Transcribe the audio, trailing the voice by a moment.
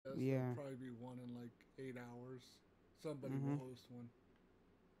Yeah. there'll probably be one in like 8 hours. Somebody will Mhm. host one.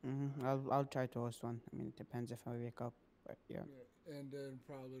 I'll try to host one. I mean, it depends if I wake up, but yeah. Yeah, and then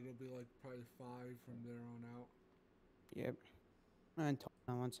probably it'll be like probably five from there on out. Yep. And hold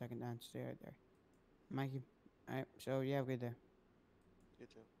on 1 second, Dan. Stay right there, Mikey. All right. So yeah, we're there. You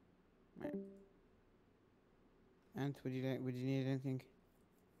too. All right. And would you need anything?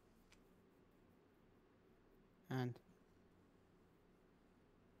 And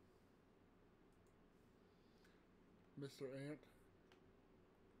Mr. Ant,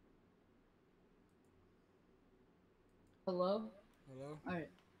 Hello? hello. Alright.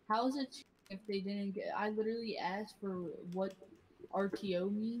 How is it if they didn't get. I literally asked for what RTO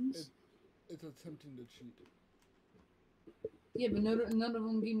It, means. it's attempting to cheat. Yeah, but none of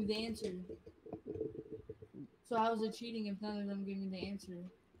them gave me the answer. So how is it cheating if none of them gave me the answer?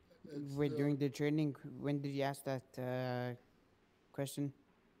 It's wait, during still. the training, when did you ask that question?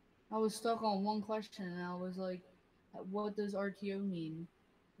 I was stuck on one question and I was like, what does RTO mean?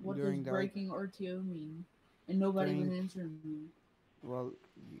 What does During the art breaking RTO mean? And nobody was during answering me. well,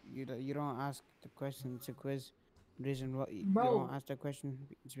 you don't ask the question. It's a quiz. The reason why you don't Bro, ask the question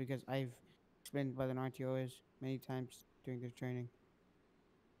is because I've explained what an RTO is many times during the training.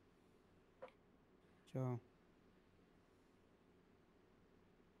 So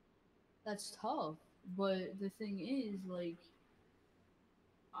that's tough. But the thing is, like,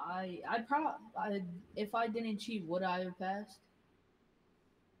 if I didn't cheat, would I have passed?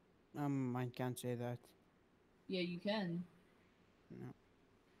 I can't say that. Yeah, you can. No.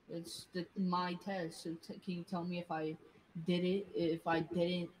 It's my test. So can you tell me if I did it? If I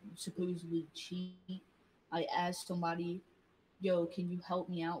didn't supposedly cheat, I asked somebody, "Yo, can you help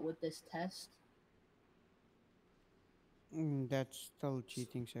me out with this test?" That's still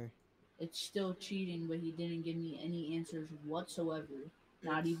cheating, sir. It's still cheating, but he didn't give me any answers whatsoever.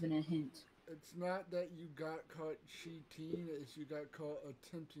 Not It's even a hint. it's not that you got caught cheating. It's you got caught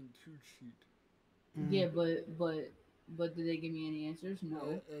attempting to cheat. Yeah, Mm, but did they give me any answers?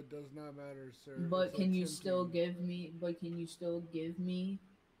 No. It does not matter, sir. It's But can you still attempting. give me? But can you still give me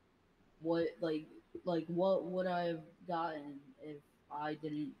what what would I have gotten if I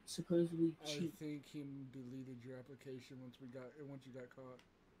didn't supposedly I cheat? think he deleted your application once you got caught.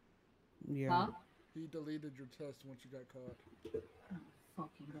 yeah. Huh? He deleted your test once you got caught.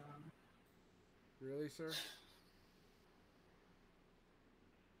 Fucking god. Really, sir?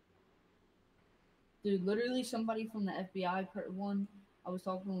 Dude, literally somebody from the FBI one, I was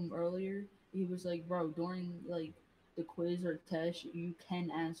talking to him earlier. He was like, bro, during like the quiz or test, you can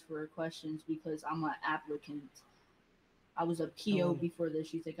ask for questions because I'm an applicant. I was a PO Well, before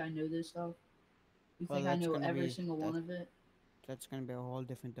this. You think I know this stuff? You well, think I know every single one of it? that's gonna be a whole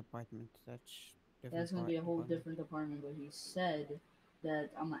different department. That's That's different gonna be part a whole department. different department. But he said that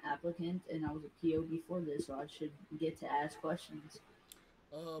I'm an applicant and I was a PO before this, so I should get to ask questions.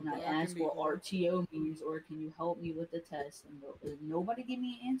 And I Back in asked the what old. RTO means, or can you help me with the test? And nobody gave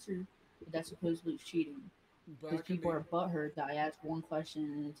me an answer. But that's supposedly cheating because Back in people the. are butthurt that I ask one question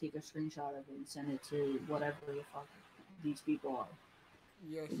and then take a screenshot of it and send it to whatever the fuck these people are.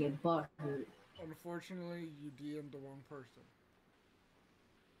 They Yes, get butthurt. unfortunately, you DM'd the wrong person.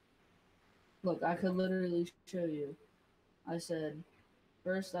 Look, I could literally show you. I said,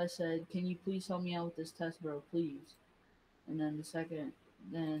 first I said, can you please help me out with this test, bro, please? And then the second,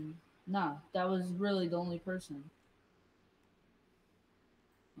 then, nah, that was really the only person.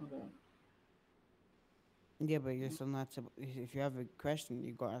 Okay. Yeah, but you're still not. If you have a question,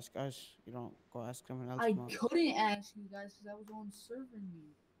 you go ask us. You don't go ask someone else I about. couldn't ask you guys because I was on server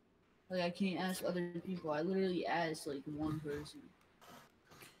mute. Like, I can't ask other people. I literally asked, like, one person.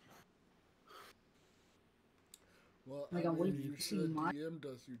 Well, I Like, I'm mean, you should wasting have my. DM'd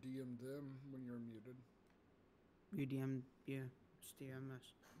us. You DM'd them when you're muted. You DM, yeah, just DM us.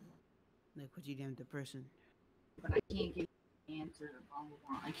 Like what you DM the person. But I can't give you an answer, blah, blah,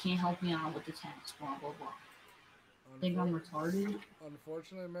 blah. I can't help you out with the test, blah, blah, blah. Think I'm Unfor- retarded?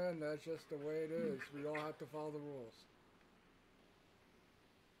 Unfortunately, man, that's just the way it is. We all have to follow the rules.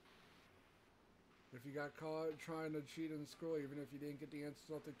 If you got caught trying to cheat in school, even if you didn't get the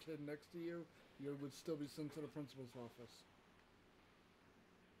answers off the kid next to you, you would still be sent to the principal's office.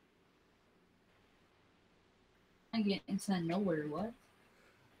 I get sent nowhere, what?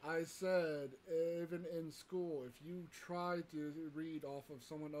 I said, even in school, if you try to read off of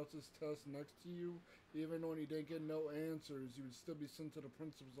someone else's test next to you, even when you didn't get no answers, you would still be sent to the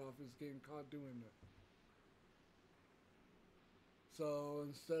principal's office getting caught doing it. So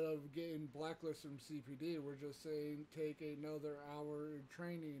instead of getting blacklisted from CPD, we're just saying take another hour of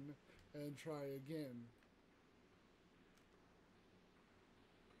training and try again.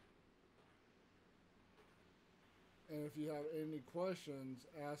 And if you have any questions,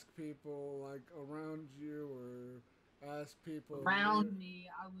 ask people like around you or ask people near. Around me,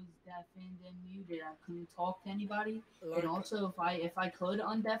 I was deafened and muted. I couldn't talk to anybody. And Like also, if I could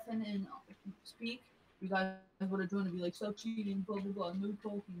undeafen and speak, you guys would have joined and be like, "Stop cheating, blah blah blah, no talking,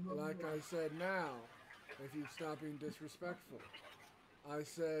 blah blah blah." like I said now, if you stop being disrespectful. I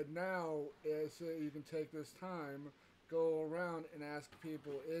said now you can take this time, go around and ask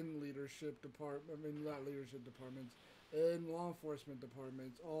people in leadership department, I mean not leadership departments, in law enforcement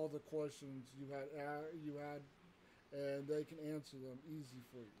departments, all the questions you had, and they can answer them easy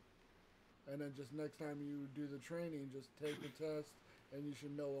for you. And then just next time you do the training, just take the test, and you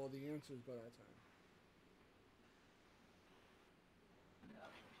should know all the answers by that time.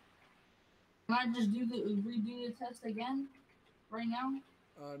 Can I just redo the test again right now?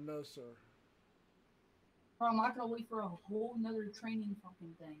 No, sir. Bro, I'm not gonna wait for a whole nother training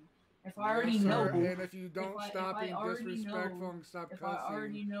fucking thing. If I Yes, already sir. know, And if you if don't I if stop I being already disrespectful know, and stop if I cussing,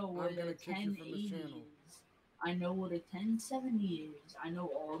 already know I'm what gonna a kick you from this 1080 channel. is, I know what a 1070 is. I know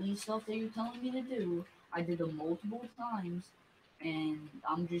all these stuff that you're telling me to do. I did them multiple times, and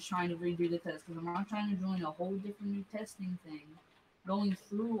I'm just trying to redo the test because I'm not trying to join a whole different new testing thing. Going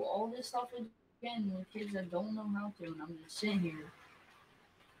through all this stuff again with kids that don't know how to, and I'm just sitting here.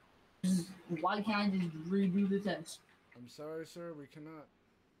 Why can't I just redo the test? I'm sorry, sir. We cannot.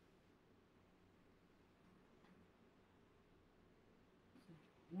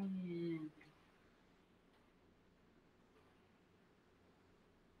 Man.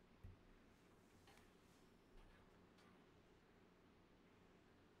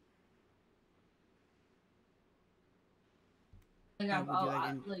 Would you like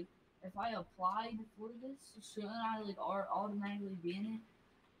in? Like if I applied for this, shouldn't I like automatically be in it?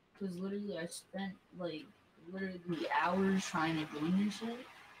 Because literally I spent like literally hours trying to join this shit.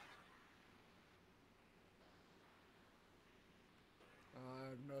 I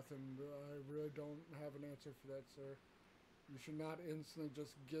have nothing. I really don't have an answer for that, sir. You should not instantly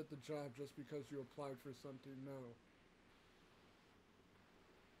just get the job just because you applied for something. No.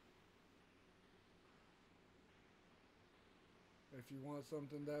 If you want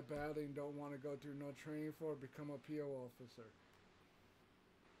something that badly and don't want to go through no training for it, become a PO officer.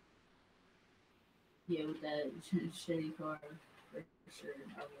 Yeah, with that shitty car, for sure.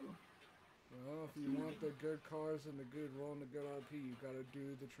 I will. Well, if you want the good cars and the good roll and the good RP, you gotta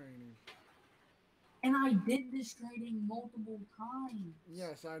do the training. And I did this training multiple times.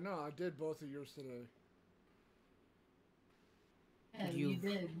 Yes, I know. I did both of yours today. Yeah, you You've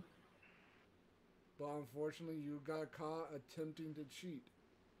did. But unfortunately, you got caught attempting to cheat.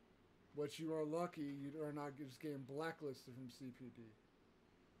 But you are lucky you are not just getting blacklisted from CPD.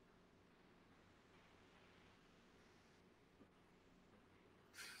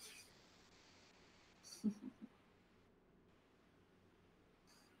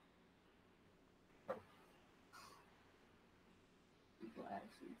 People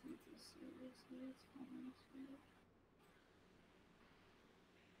actually take this seriously. It's funny.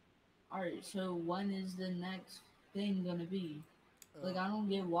 Alright, so when is the next thing gonna be? Like, Uh, I don't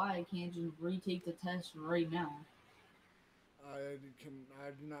get why I can't just retake the test right now. I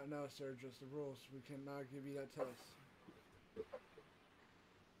do not know, sir. Just the rules. We cannot give you that test.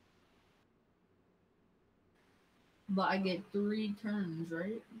 But I get 3 turns,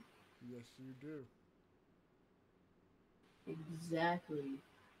 right? Yes, you do. Exactly.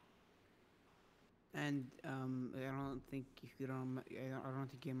 and I don't think if you don't, I don't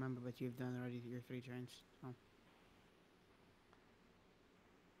think you remember, but you've done already your 3 turns. So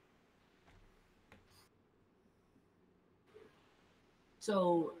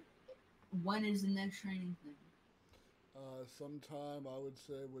So, when is the next training thing? Sometime I would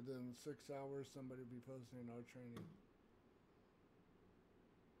say within 6 hours, somebody will be posting our training.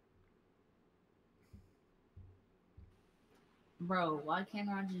 Bro, why can't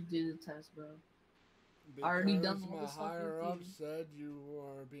I just do the test, bro? I already done Because all the my stuff with higher up you. said you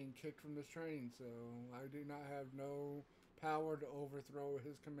are being kicked from this training, so I do not have no power to overthrow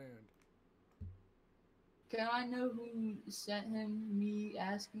his command. Can I know who sent him me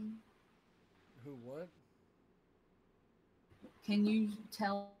asking? Who, what? Can you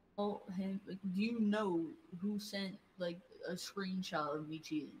tell him? Like, do you know who sent like a screenshot of me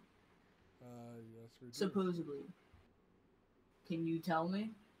cheating? Yes, we do. Supposedly. Can you tell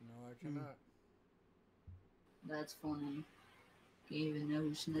me? No, I mm. cannot. That's funny. Can't even know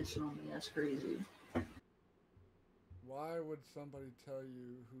who snitched on me. That's crazy. Why would somebody tell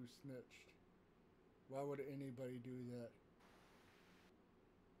you who snitched? Why would anybody do that?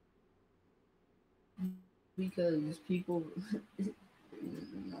 Because people.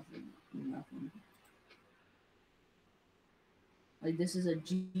 Nothing. Nothing. Like this is a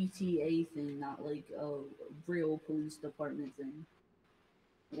GTA thing, not like a real police department thing.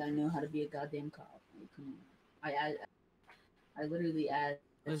 Like I know how to be a goddamn cop. Like, come on. I literally asked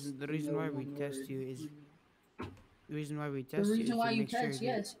to Listen, the know reason one why we word. test you is the reason why we The test you reason is why to you make sure test, that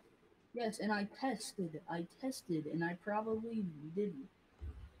yes, yes, and I tested, and I probably did.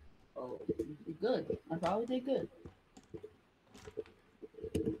 Oh, good. I probably did good,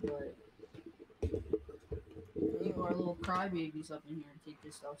 but people are Yeah. little crybabies up in here and take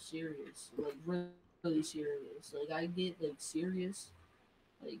this stuff serious, like really serious. Like I get like serious,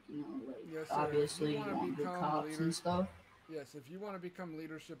 like like Yes, sir. If obviously you want to wanting good become cops and leader, stuff. yes, if you want to become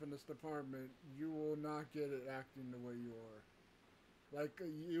leadership in this department, you will not get it acting the way you are. Like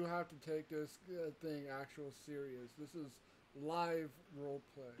you have to take this thing actual serious. This is live role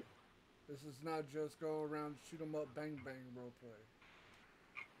play. This is not just go around shoot 'em up bang bang role play.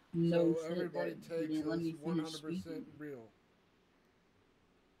 No So shit everybody that you takes didn't let this me finish 100% speaking. real.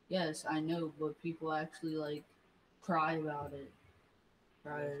 Yes, I know, but people actually like cry about it,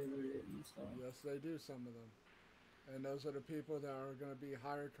 cry Yes, over it and stuff. yes, they do. Some of them, and those are the people that are going to be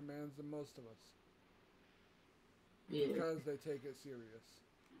higher commands than most of us Yeah, because they take it serious.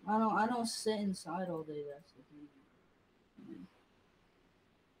 I don't sit inside all day. That's the thing.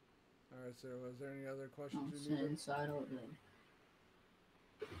 All right, sir. Was there any other I questions don't you sit needed? inside all day.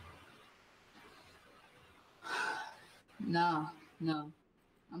 Nah, no.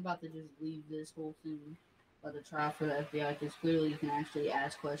 I'm about to just leave this whole thing by the trial for the FBI because clearly you can actually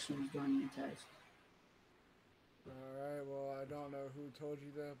ask questions during your test. All right. Well, I don't know who told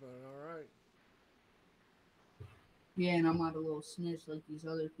you that, but all right. Yeah, and I'm not a little snitch like these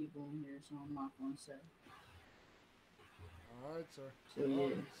other people in here, so I'm not gonna say. All right, sir. So Well,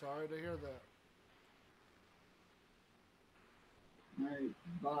 yeah, sorry to hear that. all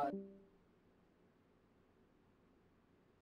right, bye.